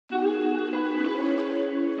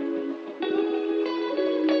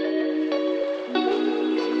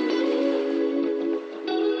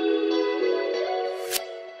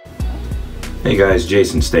Hey guys,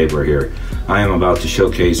 Jason Stabler here. I am about to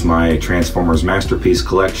showcase my Transformers Masterpiece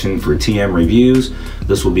collection for TM Reviews.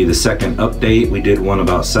 This will be the second update. We did one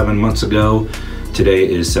about 7 months ago. Today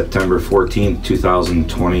is September 14th,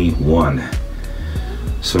 2021.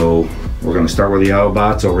 So we're going to start with the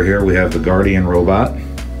Autobots. Over here we have the Guardian robot.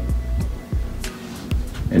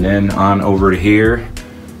 And then on over to here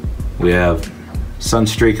we have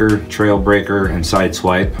Sunstreaker, Trailbreaker, and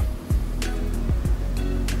Sideswipe.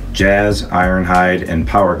 Jazz, Ironhide, and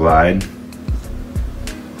Powerglide.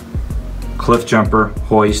 Cliffjumper,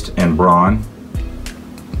 Hoist, and Brawn.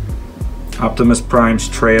 Optimus Prime's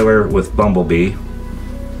trailer with Bumblebee.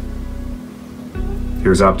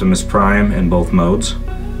 Here's Optimus Prime in both modes.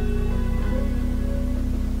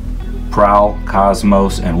 Prowl,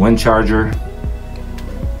 Cosmos, and Windcharger.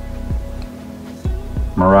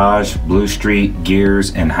 Mirage, Bluestreak,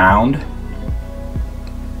 Gears, and Hound.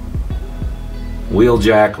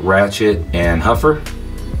 Wheeljack, Ratchet, and Huffer.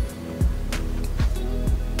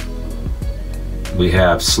 We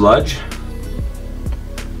have Sludge.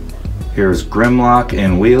 Here's Grimlock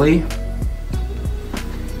and Wheelie.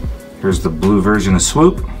 Here's the blue version of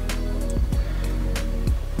Swoop.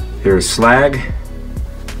 Here's Slag.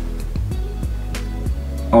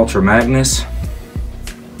 Ultra Magnus.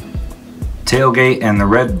 Tailgate and the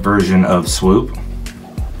red version of Swoop.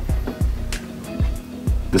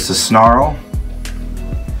 This is Snarl.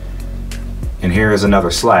 And here is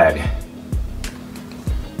another Slag.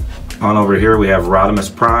 On over here we have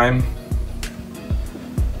Rodimus Prime.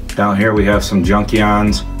 Down here we have some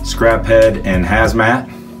Junkions, Scraphead, and Hazmat.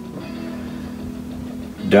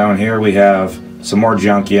 Down here we have some more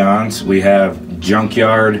Junkions. We have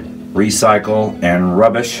Junkyard, Recycle, and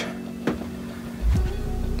Rubbish.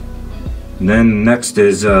 And then next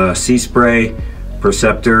is Seaspray,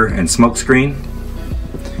 Perceptor, and Smokescreen.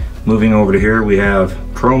 Moving over to here we have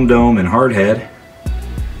Chrome Dome and Hardhead.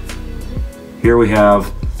 Here we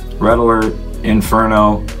have Red Alert,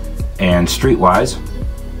 Inferno, and Streetwise.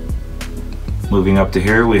 Moving up to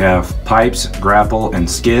here we have Pipes, Grapple, and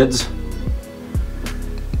Skids.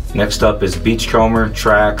 Next up is Beachcomber,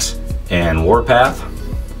 Trax, and Warpath.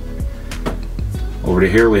 Over to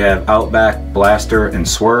here we have Outback, Blaster, and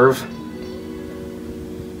Swerve.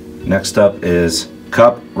 Next up is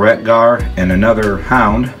Cup, Retgar, and another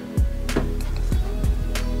Hound.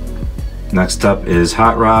 Next up is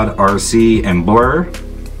Hot Rod, RC, and Blur.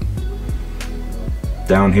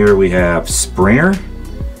 Down here we have Springer.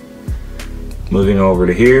 Moving over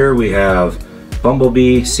to here we have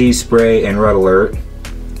Bumblebee, Seaspray, and Red Alert.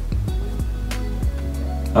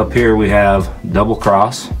 Up here we have Double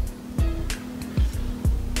Cross.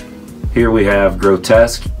 Here we have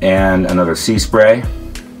Grotesque and another Seaspray.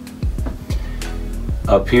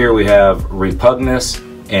 Up here we have Repugnus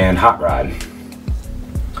and Hot Rod.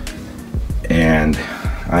 And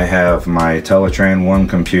I have my Teletran 1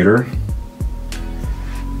 computer.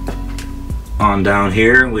 On down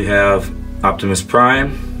here we have Optimus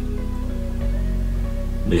Prime.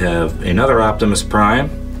 We have another Optimus Prime.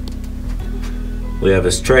 We have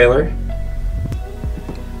his trailer.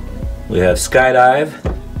 We have Skydive.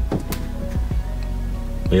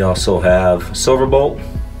 We also have Silverbolt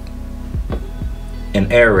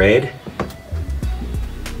and Air Raid.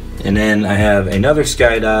 And then I have another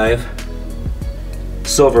Skydive,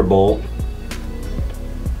 Silverbolt,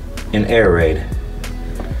 and Air Raid.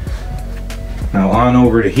 Now on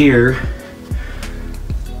over to here,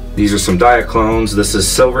 these are some Diaclones. This is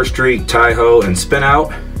Silverstreak, Taiho, and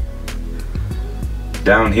Spinout.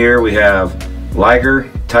 Down here we have Liger,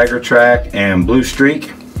 Tiger Track, and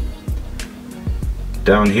Bluestreak.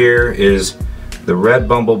 Down here is the Red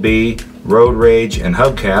Bumblebee, Road Rage, and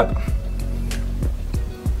Hubcap.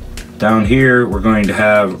 Down here we're going to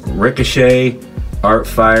have Ricochet,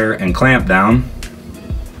 Artfire, and Clampdown.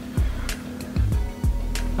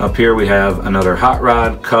 Up here we have another Hot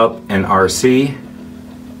Rod, Cup, and RC.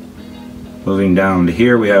 Moving down to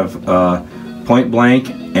here we have Point Blank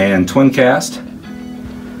and Twincast.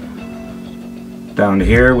 Down to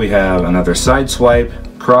here we have another Sideswipe,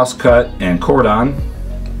 Crosscut, and Cordon.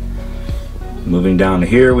 Moving down to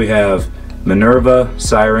here we have Minerva,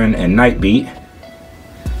 Siren, and Nightbeat.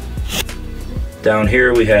 Down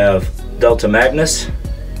here we have Delta Magnus.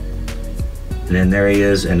 And then there he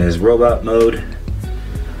is in his robot mode.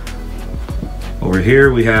 Over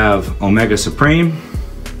here we have Omega Supreme.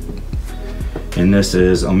 And this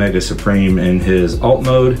is Omega Supreme in his alt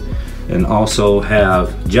mode. And also have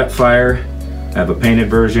Jetfire. I have a painted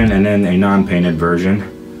version and then a non-painted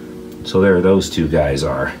version. So there those two guys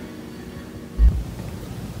are.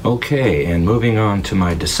 Okay, and moving on to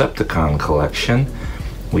my Decepticon collection,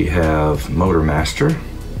 we have Motormaster,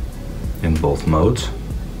 in both modes.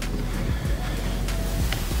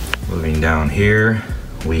 Moving down here,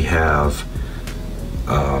 we have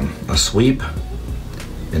a sweep,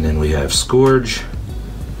 and then we have Scourge,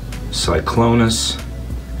 Cyclonus,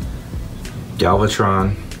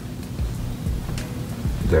 Galvatron.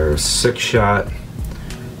 There's Six Shot.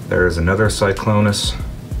 There's another Cyclonus.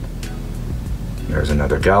 There's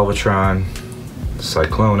another Galvatron,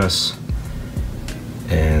 Cyclonus,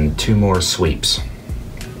 and 2 more sweeps.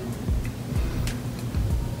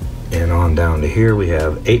 And on down to here we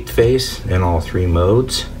have 8-Face in all 3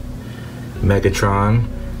 modes, Megatron,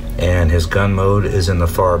 and his gun mode is in the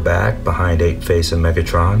far back behind 8-Face and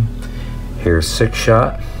Megatron. Here's Six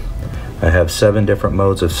Shot. I have 7 different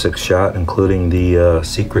modes of Six Shot, including the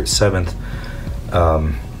secret 7th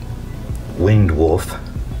Winged Wolf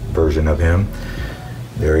version of him.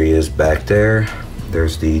 There he is back there.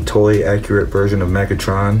 There's the toy accurate version of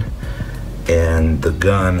Megatron, and the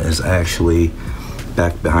gun is actually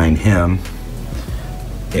back behind him.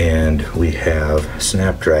 And we have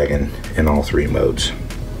Snapdragon in all 3 modes.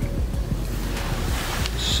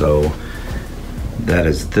 So that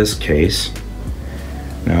is this case.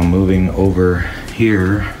 Now moving over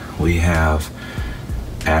here, we have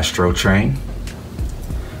Astro Train,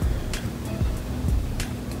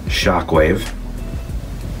 Shockwave,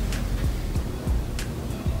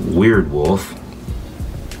 Weird Wolf.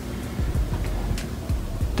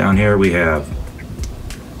 Down here we have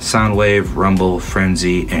Soundwave, Rumble,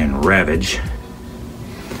 Frenzy, and Ravage.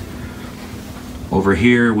 Over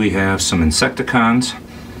here we have some Insecticons,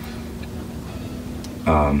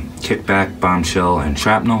 Kickback, Bombshell, and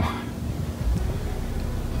Shrapnel.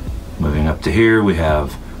 Moving up to here we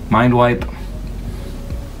have Mind Wipe.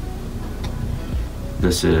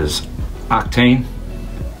 This is Octane.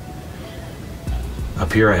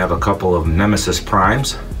 Up here I have a couple of Nemesis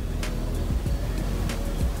Primes.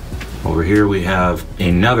 Over here we have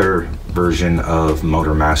another version of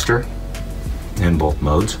Motormaster in both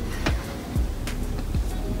modes.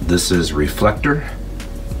 This is Reflector.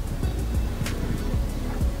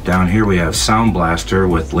 Down here we have Sound Blaster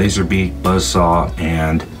with Laserbeak, Buzzsaw,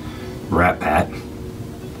 and Rat Pat.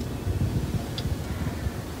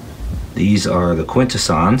 These are the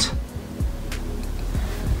Quintessons.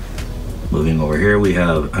 Moving over here we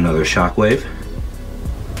have another Shockwave.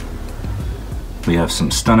 We have some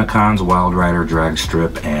Stunicons, Wild Rider, Drag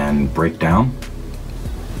Strip, and Breakdown.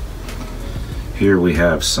 Here we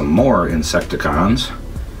have some more Insecticons.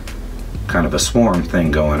 Kind of a swarm thing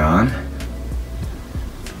going on.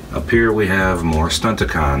 Up here we have more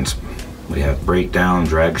Stunticons. We have Breakdown,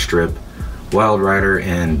 Drag Strip, Wild Rider,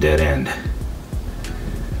 and Dead End.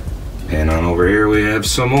 And on over here we have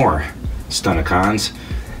some more Stunicons.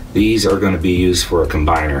 These are going to be used for a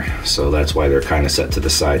combiner, so that's why they're kind of set to the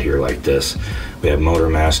side here like this. We have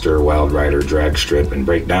Motormaster, Wild Rider, Drag Strip, and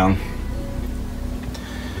Breakdown.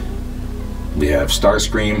 We have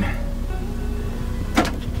Starscream.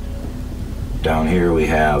 Down here we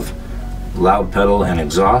have Loud Pedal and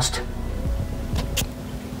Exhaust.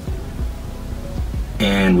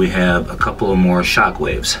 And we have a couple of more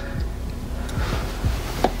Shockwaves.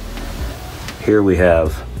 Here we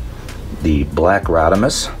have the Black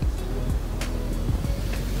Rodimus.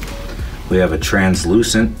 We have a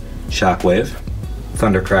translucent Shockwave,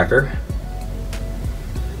 Thundercracker,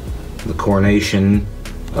 the Coronation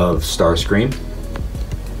of Starscream,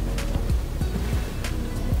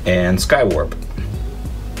 and Skywarp.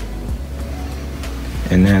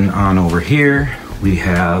 And then on over here we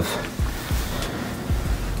have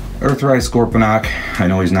Earthrise Scorponok. I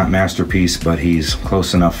know he's not Masterpiece, but he's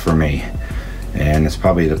close enough for me. And it's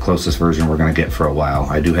probably the closest version we're going to get for a while.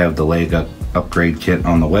 I do have the leg upgrade kit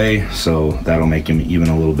on the way, so that'll make him even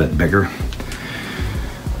a little bit bigger.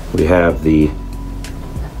 We have the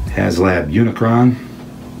HasLab Unicron.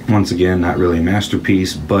 Once again, not really a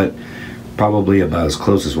Masterpiece, but probably about as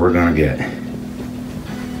close as we're going to get.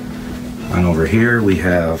 And over here we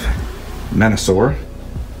have Menasor,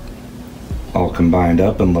 all combined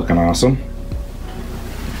up and looking awesome.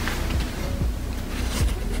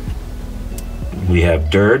 We have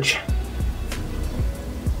Dirge,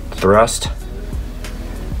 Thrust,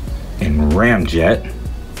 and Ramjet.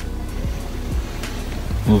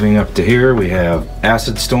 Moving up to here we have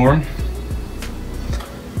Acid Storm,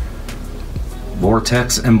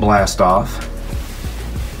 Vortex and Blastoff,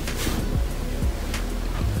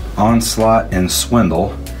 Onslaught and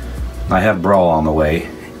Swindle. I have Brawl on the way.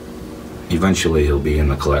 Eventually he'll be in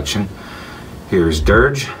the collection. Here's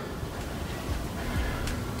Dirge.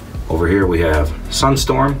 Over here we have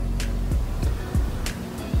Sunstorm,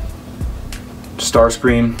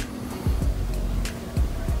 Starscream,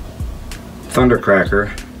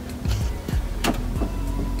 Thundercracker,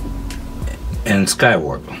 and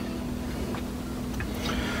Skywarp.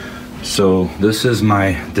 So this is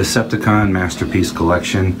my Decepticon Masterpiece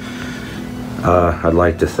collection. I'd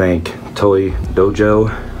like to thank Toy Dojo,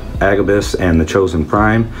 Agabus, and the Chosen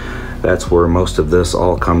Prime. That's where most of this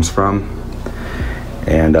all comes from.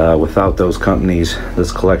 And without those companies,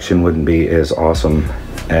 this collection wouldn't be as awesome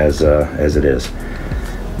as it is.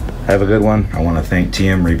 Have a good one. I want to thank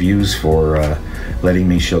TM Reviews for letting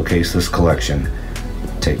me showcase this collection.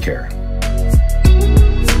 Take care.